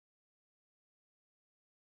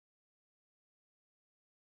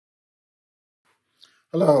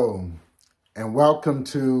Hello, and welcome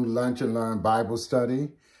to Lunch and Learn Bible Study.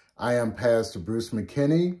 I am Pastor Bruce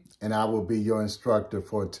McKinney, and I will be your instructor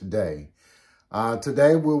for today.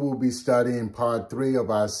 Today, we will be studying part 3 of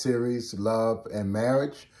our series, Love and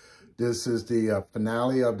Marriage. This is the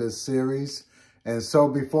finale of this series. And so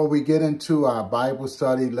before we get into our Bible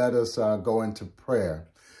study, let us go into prayer.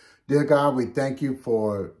 Dear God, we thank you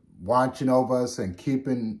for watching over us and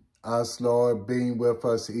keeping us, Lord, being with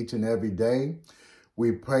us each and every day.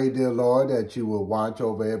 We pray, dear Lord, that you will watch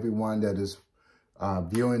over everyone that is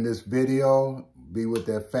viewing this video, be with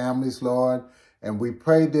their families, Lord. And we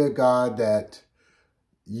pray, dear God, that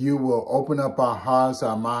you will open up our hearts,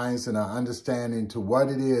 our minds, and our understanding to what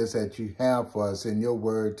it is that you have for us in your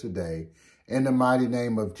word today. In the mighty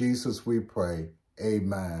name of Jesus, we pray.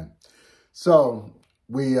 Amen. So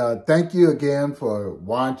we thank you again for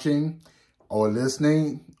watching or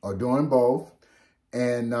listening or doing both.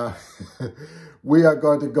 And we are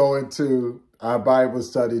going to go into our Bible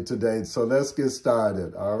study today. So let's get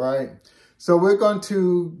started, all right? So we're going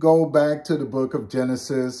to go back to the book of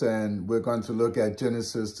Genesis, and we're going to look at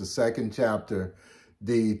Genesis, the 2nd chapter,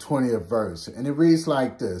 the 20th verse. And it reads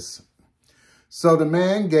like this. So the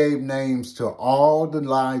man gave names to all the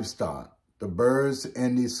livestock, the birds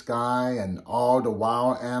in the sky, and all the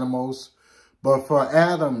wild animals. But for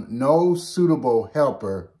Adam, no suitable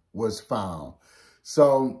helper was found.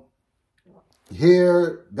 So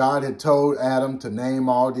here, God had told Adam to name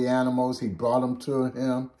all the animals. He brought them to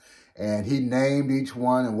him, and he named each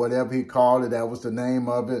one, and whatever he called it, that was the name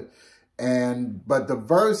of it. But the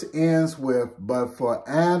verse ends with, but for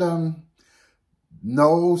Adam,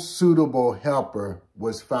 no suitable helper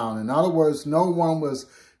was found. In other words, no one was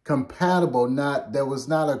compatible. There was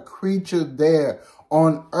not a creature there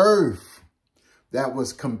on earth that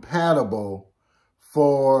was compatible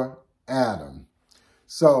for Adam.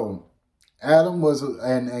 So Adam was,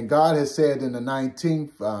 and God has said in the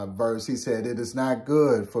 19th verse, he said, it is not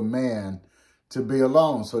good for man to be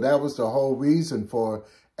alone. So that was the whole reason for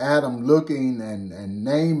Adam looking and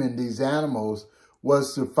naming these animals,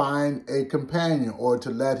 was to find a companion, or to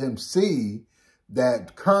let him see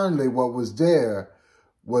that currently what was there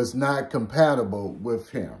was not compatible with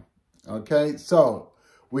him. Okay, so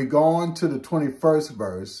we go on to the 21st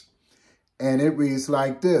verse, and it reads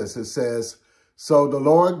like this. It says, so the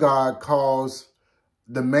Lord God caused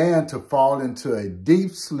the man to fall into a deep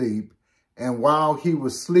sleep, and while he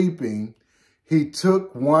was sleeping, he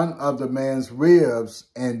took one of the man's ribs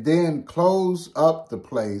and then closed up the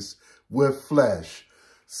place with flesh.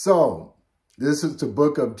 So this is the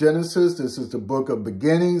book of Genesis. This is the book of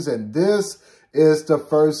beginnings, and this is the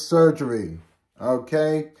first surgery.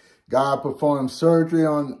 Okay, God performed surgery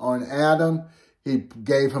on Adam. He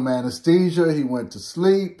gave him anesthesia. He went to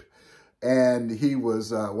sleep. And he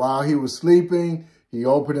was, while he was sleeping, he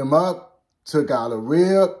opened him up, took out a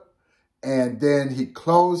rib, and then he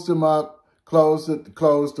closed him up, closed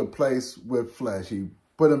the place with flesh. He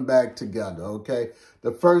put them back together, okay?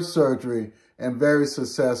 The first surgery, and very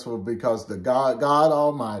successful because the God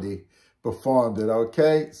Almighty performed it,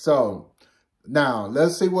 okay? So now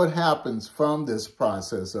let's see what happens from this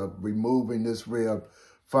process of removing this rib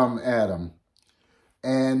from Adam.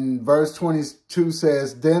 And verse 22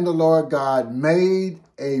 says, then the Lord God made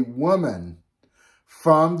a woman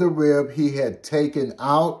from the rib he had taken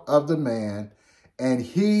out of the man, and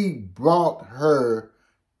he brought her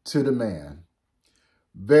to the man.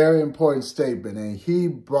 Very important statement. And he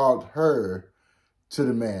brought her to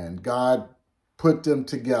the man. God put them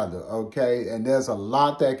together, okay? And there's a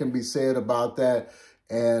lot that can be said about that.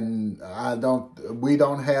 And we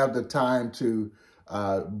don't have the time to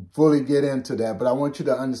fully get into that, but I want you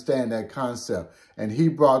to understand that concept. And he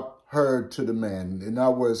brought her to the man. In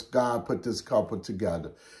other words, God put this couple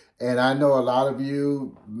together. And I know a lot of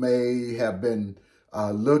you may have been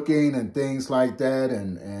looking and things like that.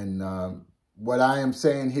 And what I am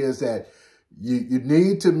saying here is that you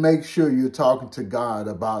need to make sure you're talking to God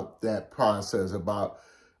about that process, about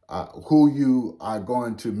who you are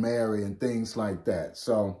going to marry and things like that.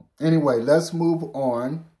 So anyway, let's move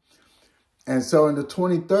on. And so in the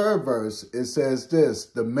 23rd verse, it says this,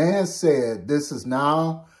 the man said, this is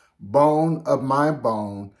now bone of my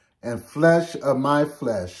bone and flesh of my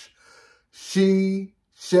flesh. She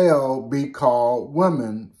shall be called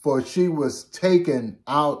woman, for she was taken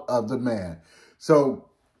out of the man. So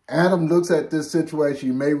Adam looks at this situation.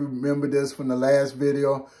 You may remember this from the last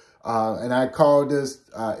video, and I called this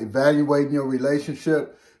evaluating your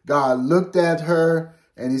relationship. God looked at her,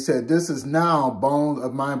 and he said, this is now bone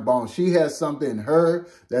of my bone. She has something in her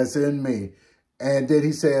that's in me. And then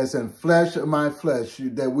he says, and flesh of my flesh,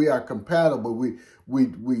 that we are compatible. We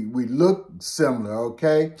look similar,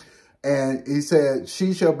 okay? And he said,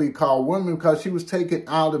 she shall be called woman because she was taken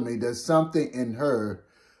out of me. There's something in her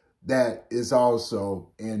that is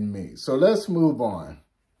also in me. So let's move on.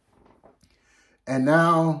 And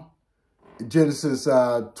now Genesis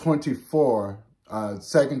 24,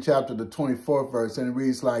 second chapter, the 24th verse, and it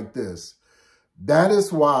reads like this. That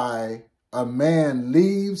is why a man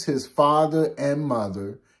leaves his father and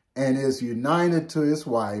mother and is united to his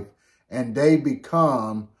wife, and they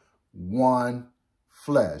become one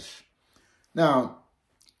flesh. Now,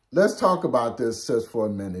 let's talk about this just for a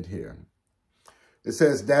minute here. It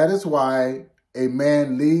says, that is why a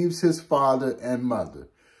man leaves his father and mother.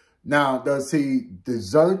 Now, does he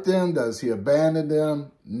desert them? Does he abandon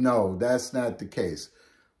them? No, that's not the case.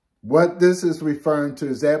 What this is referring to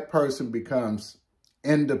is that person becomes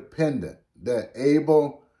independent. They're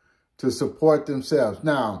able to support themselves.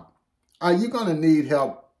 Now, are you going to need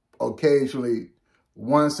help occasionally,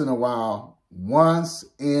 once in a while? Once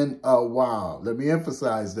in a while. Let me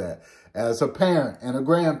emphasize that. As a parent and a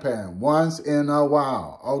grandparent, once in a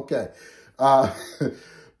while. Okay.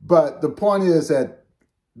 But the point is that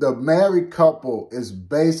the married couple is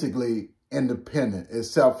basically independent,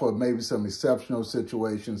 except for maybe some exceptional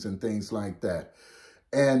situations and things like that,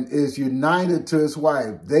 and is united to his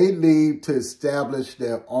wife. They leave to establish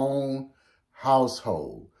their own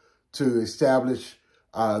household, to establish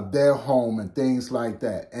their home and things like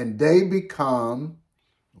that. And they become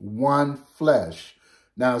one flesh.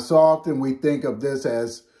 Now, so often we think of this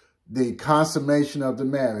as the consummation of the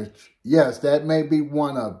marriage. Yes, that may be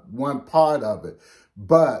one part of it.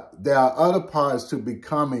 But there are other parts to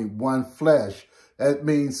becoming one flesh. That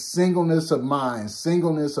means singleness of mind,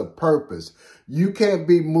 singleness of purpose. You can't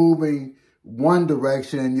be moving one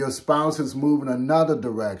direction and your spouse is moving another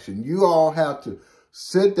direction. You all have to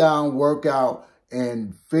sit down, work out,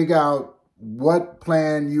 and figure out what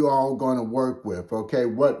plan you all going to work with, okay?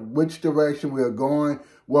 Which direction we're going,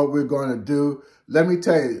 what we're going to do. Let me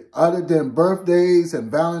tell you, other than birthdays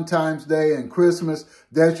and Valentine's Day and Christmas,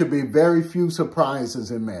 there should be very few surprises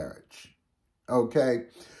in marriage, okay?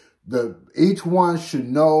 Each one should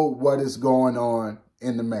know what is going on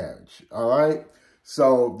in the marriage, all right?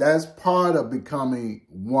 So that's part of becoming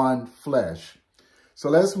one flesh. So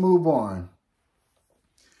let's move on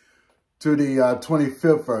to the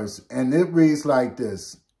 25th verse, and it reads like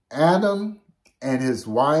this. Adam and his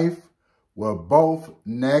wife were both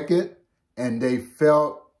naked, and they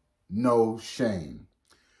felt no shame.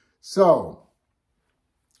 So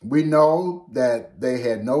we know that they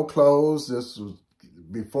had no clothes. This was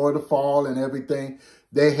before the fall and everything.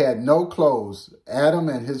 They had no clothes. Adam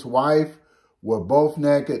and his wife were both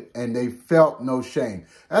naked, and they felt no shame.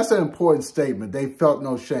 That's an important statement. They felt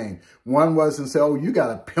no shame. One wasn't say, oh, you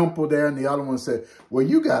got a pimple there, and the other one said, well,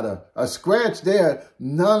 you got a scratch there.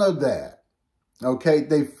 None of that. Okay,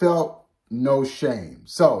 they felt no shame.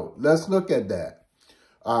 So let's look at that.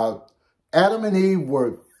 Adam and Eve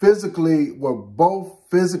were both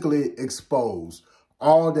physically exposed.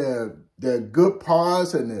 All their good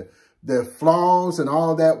parts and their flaws and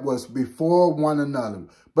all that was before one another.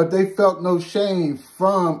 But they felt no shame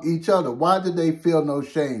from each other. Why did they feel no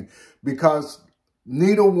shame? Because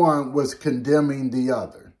neither one was condemning the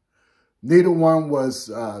other. Neither one was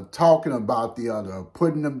talking about the other, or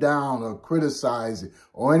putting them down, or criticizing,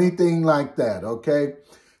 or anything like that, okay?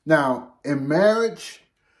 Now, in marriage,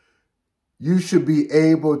 you should be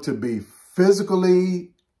able to be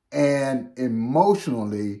physically and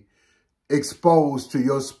emotionally exposed to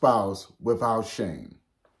your spouse without shame.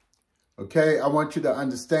 Okay, I want you to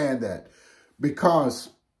understand that, because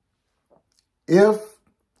if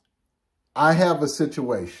I have a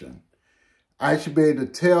situation, I should be able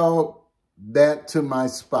to tell that to my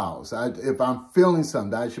spouse. If I'm feeling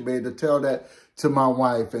something, I should be able to tell that to my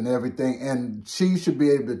wife and everything, and she should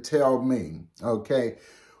be able to tell me, okay,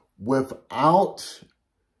 without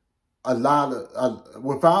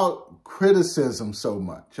without criticism so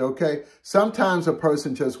much, okay? Sometimes a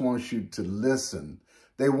person just wants you to listen.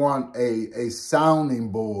 They want a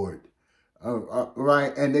sounding board,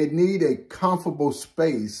 right? And they need a comfortable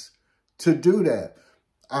space to do that.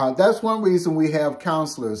 That's one reason we have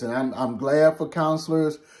counselors, and I'm glad for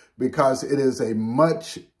counselors, because it is a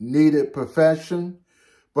much needed profession.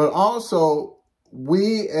 But also,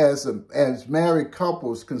 we as married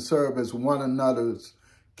couples can serve as one another's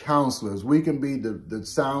counselors. We can be the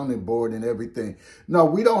sounding board and everything. No,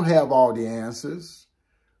 we don't have all the answers,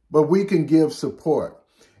 but we can give support.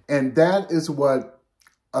 And that is what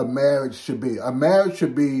a marriage should be. A marriage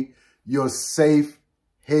should be your safe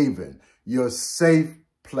haven, your safe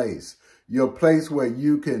place, your place where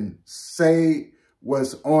you can say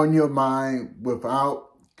what's on your mind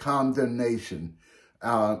without condemnation.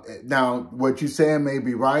 Now, what you're saying may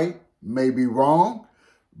be right, may be wrong,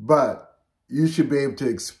 but you should be able to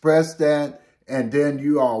express that, and then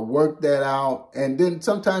you all work that out. And then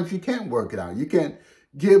sometimes you can't work it out. You can't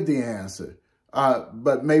give the answer,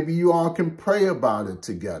 but maybe you all can pray about it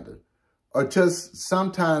together. Or just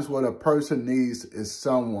sometimes what a person needs is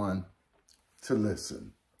someone to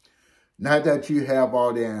listen. Not that you have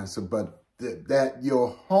all the answer, but that your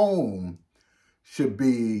home should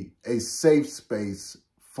be a safe space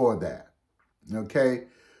for that, okay?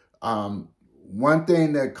 One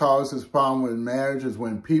thing that causes problem with marriage is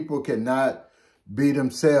when people cannot be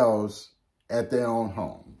themselves at their own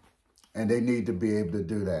home, and they need to be able to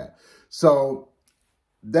do that. So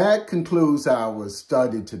that concludes our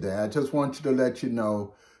study today. I just want you to let you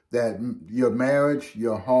know that your marriage,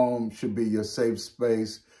 your home should be your safe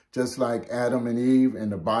space, just like Adam and Eve in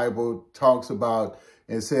the Bible talks about.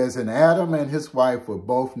 It says, and Adam and his wife were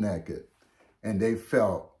both naked, and they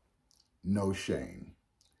felt no shame.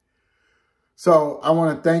 So I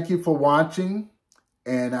want to thank you for watching,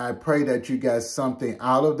 and I pray that you got something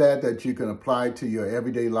out of that you can apply to your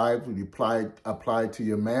everyday life, and you apply to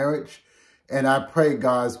your marriage. And I pray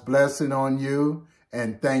God's blessing on you,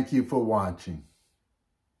 and thank you for watching.